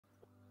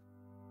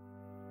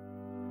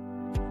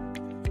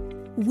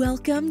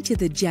Welcome to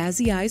the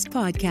Jazzy Eyes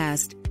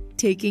Podcast,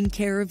 taking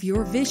care of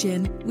your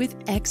vision with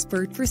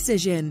expert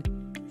precision.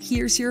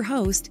 Here's your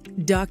host,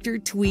 Dr.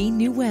 Thuy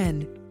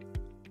Nguyen.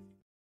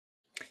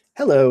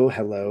 Hello,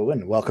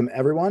 and welcome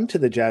everyone to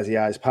the Jazzy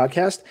Eyes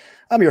Podcast.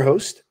 I'm your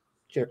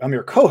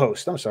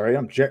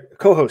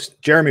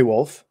co-host, Jeremy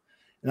Wolf,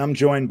 and I'm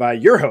joined by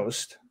your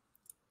host,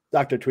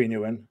 Dr. Thuy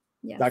Nguyen.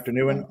 Yes. Dr.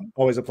 Nguyen,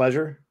 always a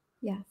pleasure.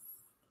 Yes.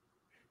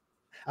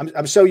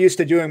 I'm so used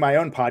to doing my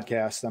own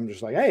podcast. I'm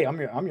just like, hey, I'm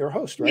your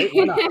host, right?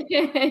 Why not?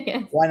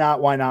 Yes.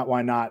 Why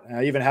not? And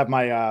I even have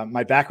my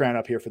my background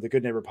up here for the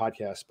Good Neighbor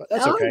podcast, but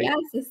that's okay. Yes,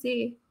 I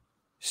see.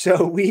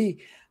 So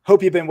we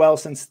hope you've been well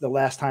since the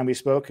last time we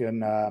spoke,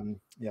 and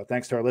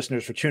thanks to our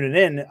listeners for tuning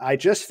in. I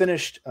just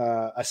finished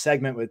a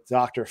segment with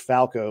Dr.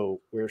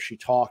 Falco where she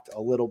talked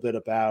a little bit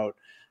about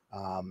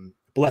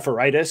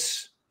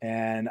blepharitis,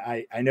 and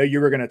I know you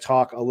were going to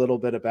talk a little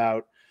bit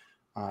about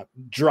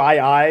dry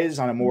eyes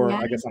on a more,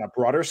 I guess, on a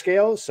broader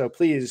scale. So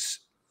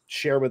please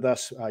share with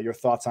us your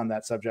thoughts on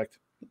that subject.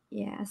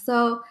 Yeah.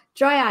 So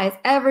dry eyes,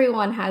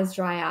 everyone has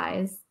dry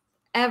eyes.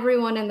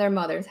 Everyone and their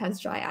mothers has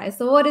dry eyes.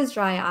 So what is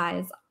dry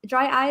eyes?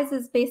 Dry eyes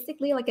is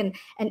basically like an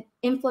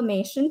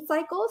inflammation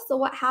cycle. So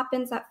what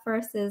happens at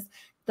first is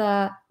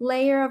the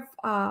layer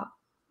of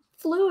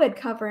fluid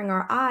covering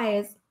our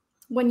eyes.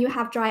 When you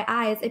have dry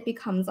eyes, it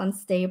becomes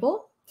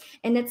unstable.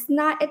 And it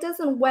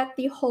doesn't wet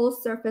the whole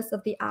surface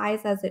of the eyes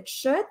as it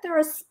should. There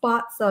are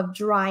spots of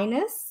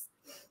dryness.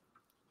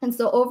 And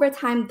so over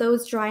time,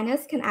 those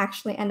dryness can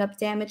actually end up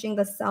damaging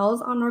the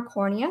cells on our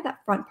cornea,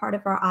 that front part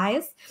of our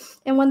eyes.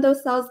 And when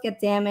those cells get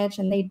damaged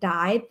and they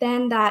die,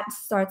 then that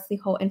starts the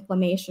whole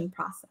inflammation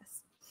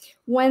process.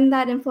 When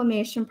that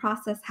inflammation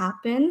process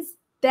happens,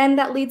 then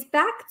that leads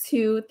back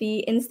to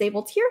the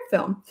unstable tear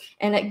film.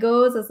 And it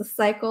goes as a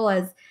cycle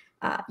as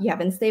you have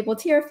unstable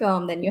tear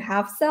film, then you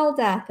have cell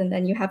death, and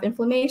then you have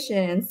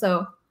inflammation.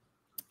 So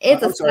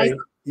it's I'm sorry,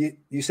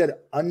 you said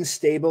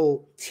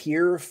unstable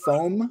tear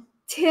foam?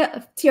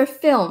 Tear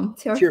film.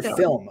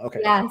 Okay.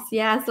 Yes,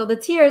 yeah. So the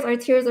tears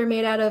are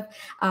made out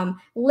of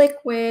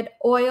liquid,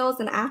 oils,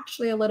 and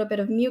actually a little bit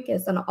of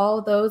mucus, and all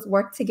of those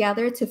work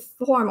together to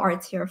form our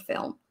tear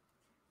film.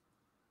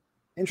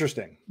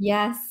 Interesting.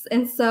 Yes.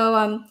 And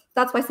so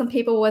that's why some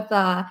people with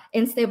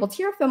unstable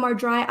tear film or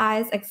dry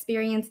eyes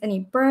experience any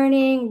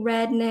burning,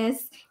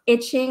 redness,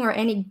 itching, or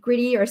any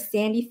gritty or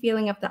sandy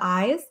feeling of the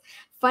eyes.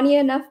 Funny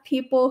enough,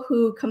 people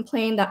who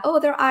complain that,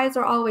 their eyes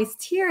are always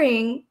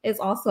tearing is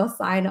also a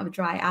sign of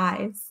dry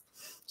eyes.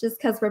 Just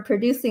because we're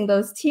producing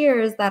those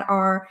tears that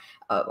our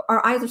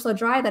eyes are so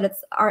dry that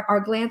our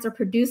glands are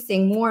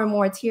producing more and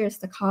more tears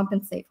to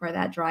compensate for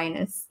that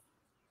dryness.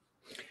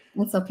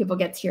 And so people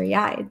get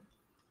teary-eyed.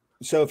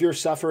 So if you're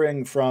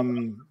suffering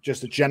from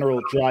just a general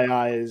dry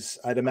eyes,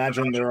 I'd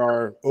imagine there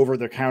are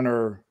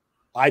over-the-counter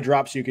eye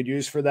drops you could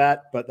use for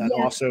that, but that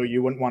also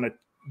you wouldn't want to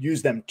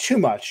use them too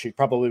much. You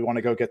probably want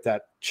to go get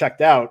that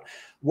checked out.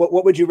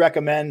 What would you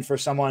recommend for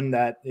someone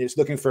that is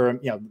looking for,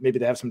 maybe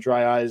they have some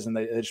dry eyes and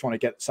they just want to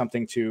get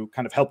something to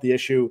kind of help the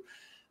issue?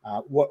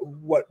 What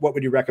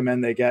would you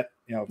recommend they get,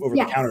 over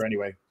the counter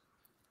anyway?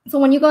 So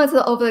when you go into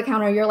the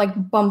over-the-counter, you're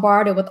like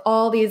bombarded with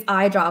all these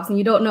eye drops and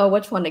you don't know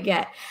which one to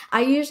get.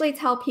 I usually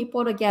tell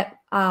people to get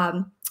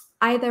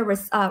either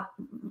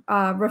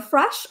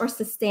Refresh or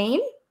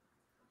Sustain.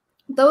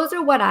 Those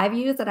are what I've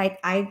used that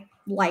I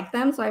like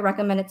them, so I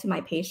recommend it to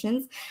my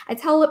patients. I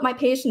tell my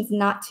patients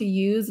not to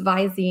use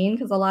Visine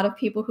because a lot of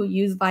people who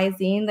use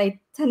Visine,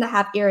 they tend to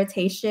have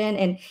irritation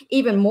and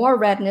even more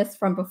redness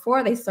from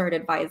before they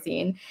started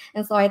Visine.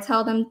 And so I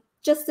tell them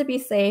just to be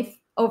safe,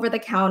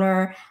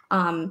 over-the-counter,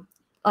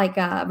 like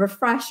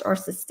Refresh or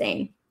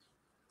Sustain.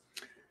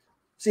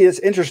 See, it's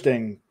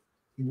interesting.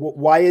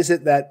 Why is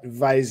it that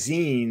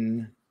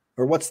Visine,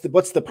 or what's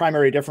the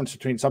primary difference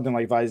between something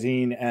like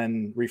Visine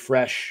and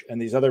Refresh and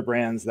these other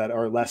brands that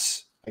are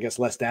less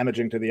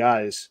damaging to the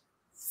eyes?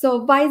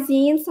 So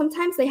Visine,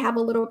 sometimes they have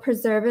a little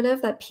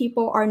preservative that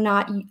people are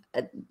not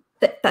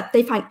that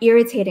they find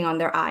irritating on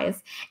their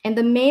eyes. And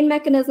the main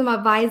mechanism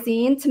of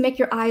Visine, to make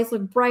your eyes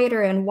look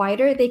brighter and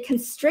whiter, they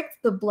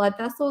constrict the blood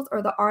vessels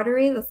or the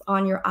arteries that's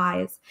on your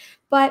eyes.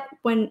 But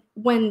when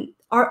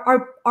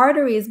our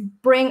arteries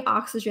bring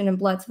oxygen and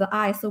blood to the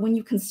eye, so when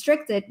you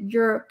constrict it,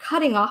 you're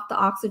cutting off the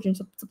oxygen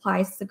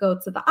supplies to go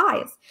to the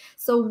eyes.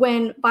 So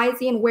when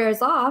Visine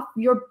wears off,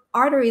 your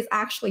arteries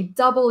actually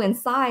double in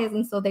size,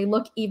 and so they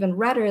look even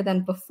redder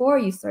than before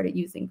you started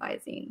using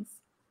Visines.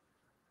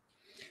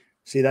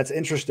 See, that's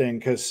interesting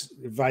because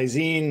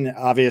Visine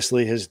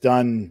obviously has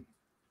done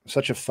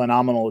such a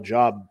phenomenal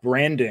job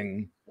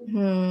branding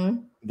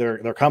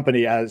their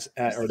company as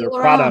or their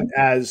product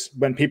as,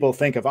 when people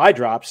think of eye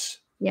drops,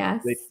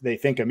 they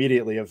think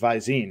immediately of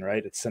Visine,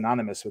 right? It's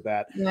synonymous with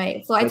that.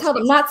 Right. So I tell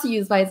them not to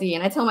use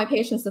Visine. I tell my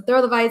patients to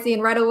throw the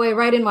Visine right away,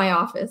 right in my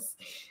office.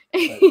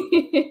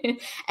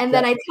 And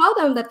then I tell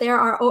them that there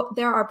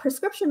are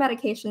prescription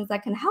medications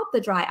that can help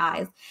the dry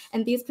eyes.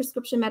 And these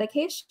prescription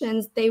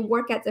medications, they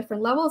work at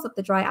different levels of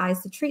the dry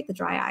eyes to treat the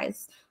dry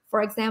eyes.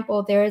 For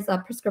example, there is a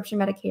prescription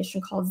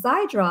medication called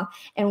Xiidra,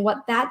 and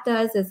what that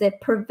does is it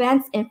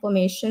prevents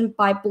inflammation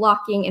by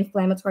blocking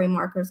inflammatory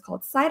markers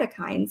called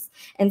cytokines.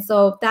 And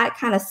so that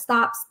kind of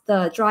stops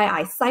the dry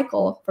eye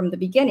cycle from the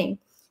beginning.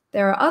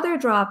 There are other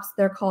drops,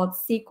 they're called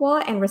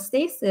Cequa and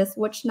Restasis,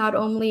 which not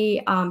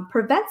only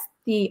prevents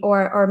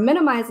or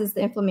minimizes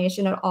the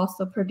inflammation, it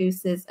also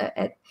produces,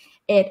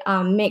 it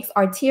makes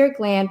our tear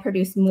gland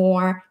produce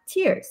more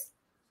tears.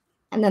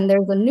 And then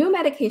there's a new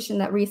medication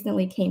that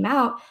recently came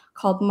out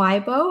called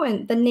Mibo,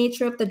 and the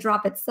nature of the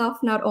drop itself,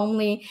 not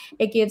only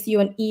it gives you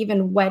an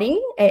even wetting,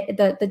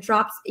 the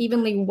drops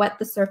evenly wet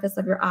the surface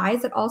of your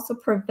eyes, it also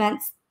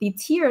prevents the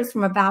tears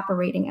from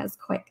evaporating as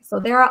quick. So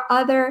there are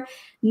other,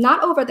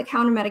 not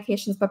over-the-counter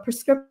medications, but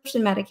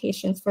prescription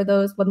medications for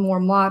those with more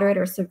moderate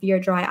or severe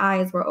dry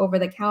eyes where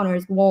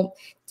over-the-counters won't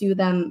do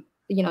them,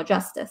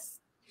 justice.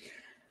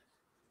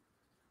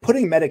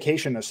 Putting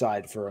medication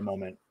aside for a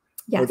moment,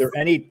 yes. Are there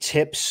any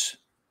tips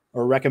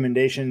or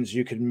recommendations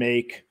you could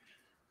make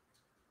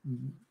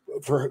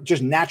for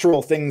just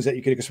natural things that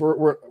you could, because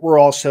we're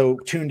also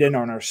tuned in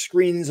on our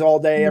screens all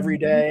day, every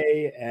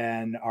day,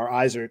 and our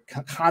eyes are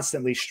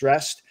constantly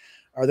stressed.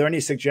 Are there any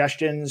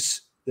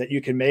suggestions that you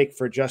can make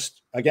for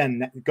just,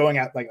 again, going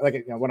out, like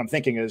what I'm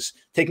thinking is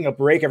taking a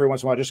break every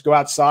once in a while, just go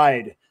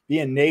outside, be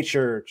in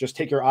nature, just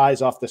take your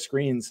eyes off the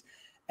screens.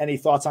 Any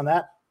thoughts on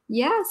that?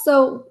 Yeah,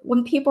 so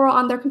when people are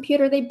on their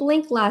computer, they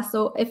blink less.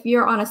 So if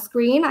you're on a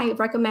screen, I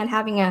recommend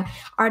having an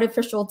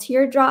artificial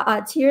tears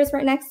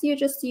right next to you,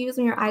 just to use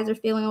when your eyes are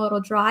feeling a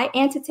little dry,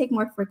 and to take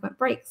more frequent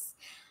breaks.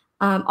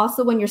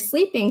 Also, when you're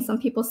sleeping, some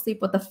people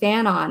sleep with the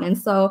fan on. And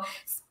so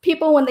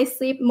people, when they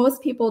sleep,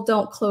 most people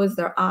don't close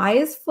their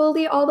eyes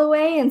fully all the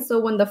way. And so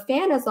when the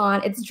fan is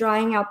on, it's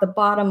drying out the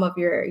bottom of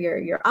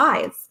your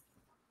eyes.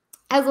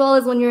 As well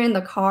as when you're in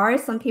the car,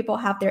 some people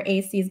have their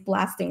ACs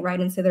blasting right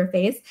into their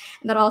face,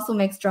 and that also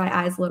makes dry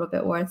eyes a little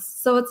bit worse.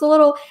 So it's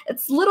little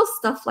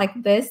stuff like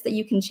this that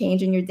you can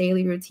change in your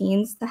daily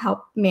routines to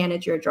help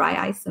manage your dry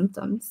eye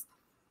symptoms.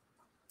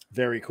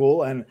 Very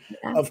cool. And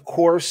of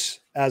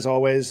course, as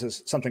always,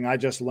 is something I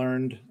just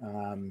learned.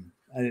 I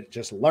didn't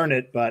just learn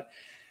it, but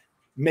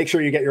make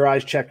sure you get your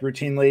eyes checked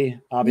routinely.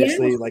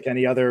 Obviously, like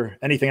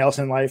anything else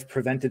in life,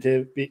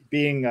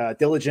 being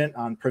diligent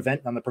on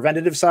the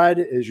preventative side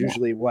is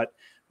usually what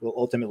will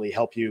ultimately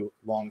help you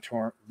long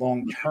term.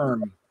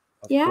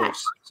 Of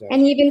course. So.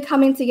 And even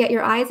coming to get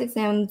your eyes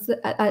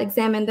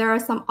examined, there are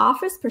some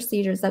office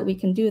procedures that we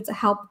can do to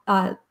help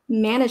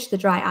manage the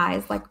dry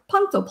eyes, like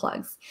punctal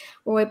plugs,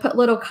 where we put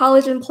little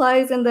collagen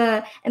plugs in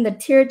the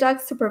tear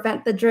ducts to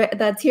prevent the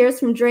tears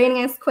from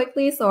draining as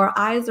quickly, so our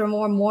eyes are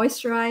more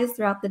moisturized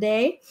throughout the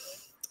day.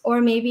 Or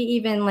maybe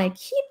even like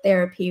heat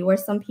therapy, where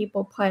some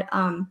people put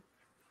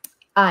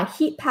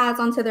heat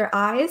pads onto their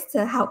eyes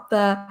to help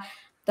the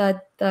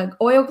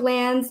oil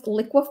glands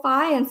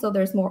liquefy, and so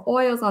there's more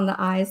oils on the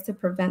eyes to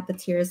prevent the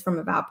tears from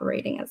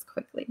evaporating as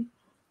quickly.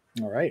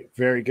 All right,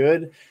 very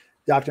good.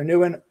 Dr.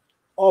 Nguyen,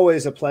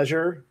 always a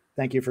pleasure.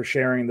 Thank you for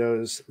sharing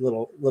those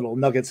little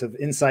nuggets of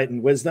insight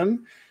and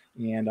wisdom.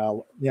 And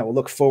we'll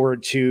look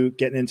forward to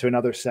getting into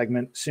another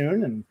segment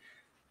soon. And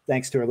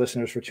thanks to our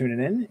listeners for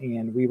tuning in.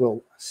 And we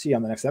will see you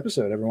on the next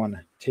episode.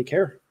 Everyone, take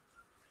care.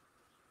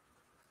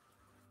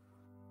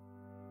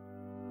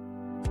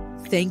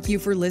 Thank you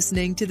for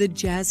listening to the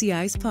Jazzy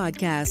Eyes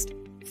podcast.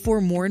 For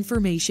more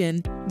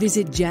information,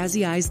 visit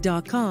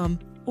jazzyeyes.com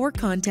or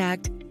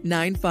contact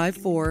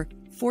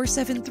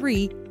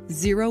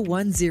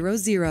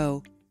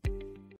 954-473-0100.